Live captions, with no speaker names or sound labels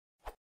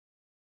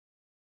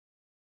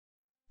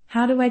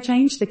How do I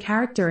change the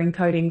character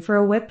encoding for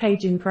a web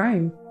page in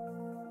Chrome?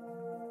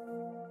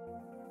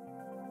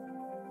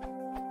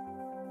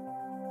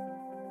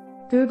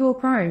 Google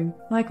Chrome,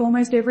 like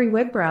almost every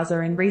web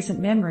browser in recent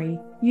memory,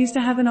 used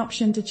to have an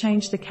option to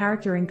change the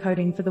character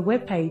encoding for the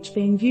web page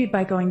being viewed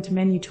by going to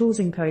Menu Tools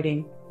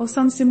Encoding, or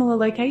some similar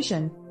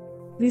location.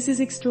 This is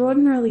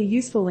extraordinarily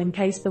useful in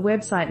case the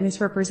website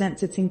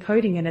misrepresents its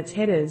encoding in its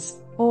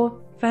headers,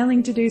 or,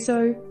 failing to do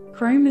so,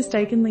 Chrome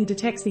mistakenly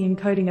detects the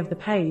encoding of the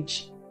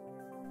page.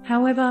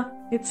 However,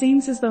 it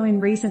seems as though in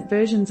recent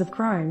versions of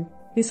Chrome,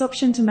 this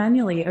option to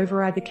manually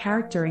override the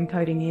character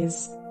encoding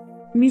is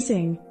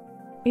missing.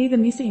 Either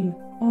missing,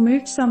 or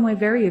moved somewhere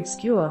very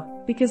obscure,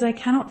 because I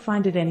cannot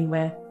find it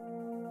anywhere.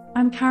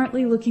 I'm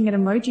currently looking at a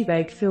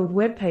Mojibag-filled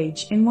web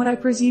page in what I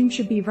presume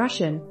should be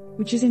Russian,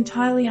 which is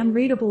entirely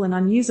unreadable and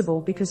unusable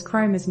because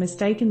Chrome is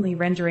mistakenly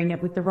rendering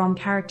it with the wrong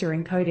character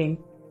encoding.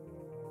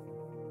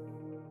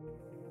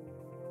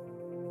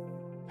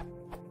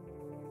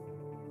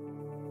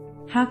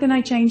 How can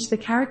I change the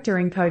character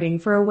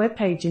encoding for a web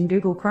page in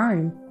Google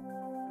Chrome?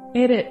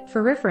 Edit.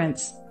 For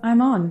reference,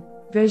 I'm on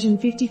version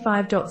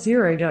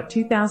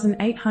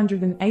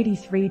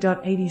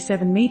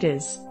 55.0.2883.87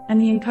 meters,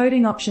 and the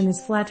encoding option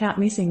is flat out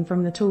missing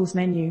from the Tools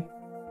menu.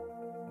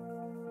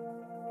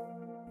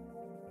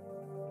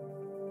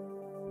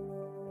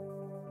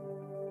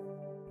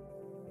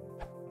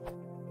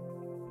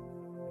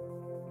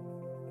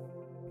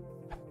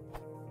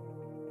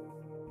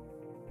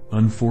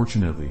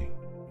 Unfortunately,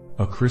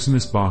 a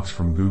Christmas box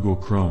from Google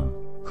Chrome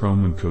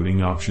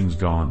encoding options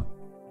gone.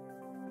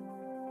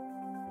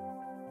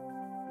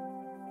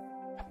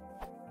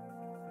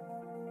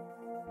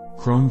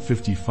 Chrome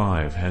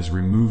 55 has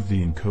removed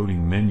the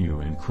encoding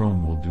menu and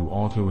Chrome will do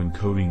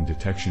auto-encoding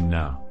detection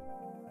now.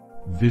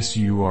 This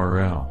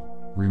URL,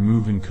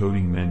 remove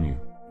encoding menu.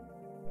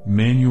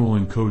 Manual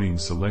encoding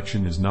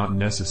selection is not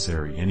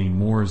necessary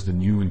anymore as the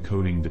new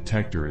encoding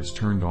detector is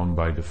turned on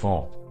by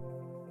default.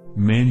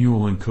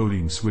 Manual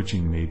encoding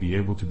switching may be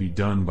able to be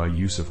done by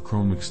use of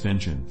Chrome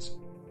extensions.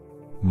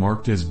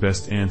 Marked as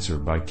best answer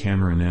by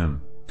Cameron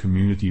M.,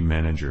 Community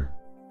Manager.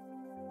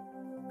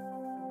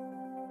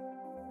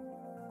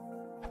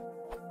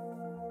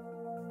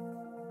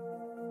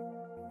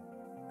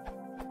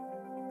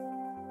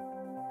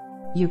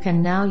 You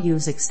can now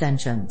use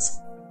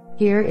extensions.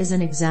 Here is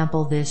an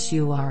example. This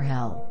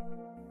URL.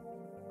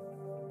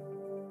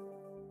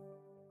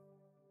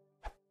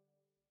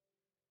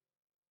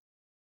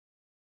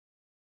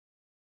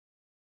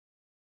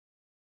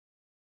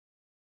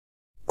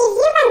 If you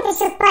want to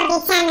support the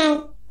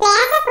channel,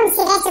 please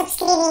consider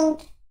subscribing.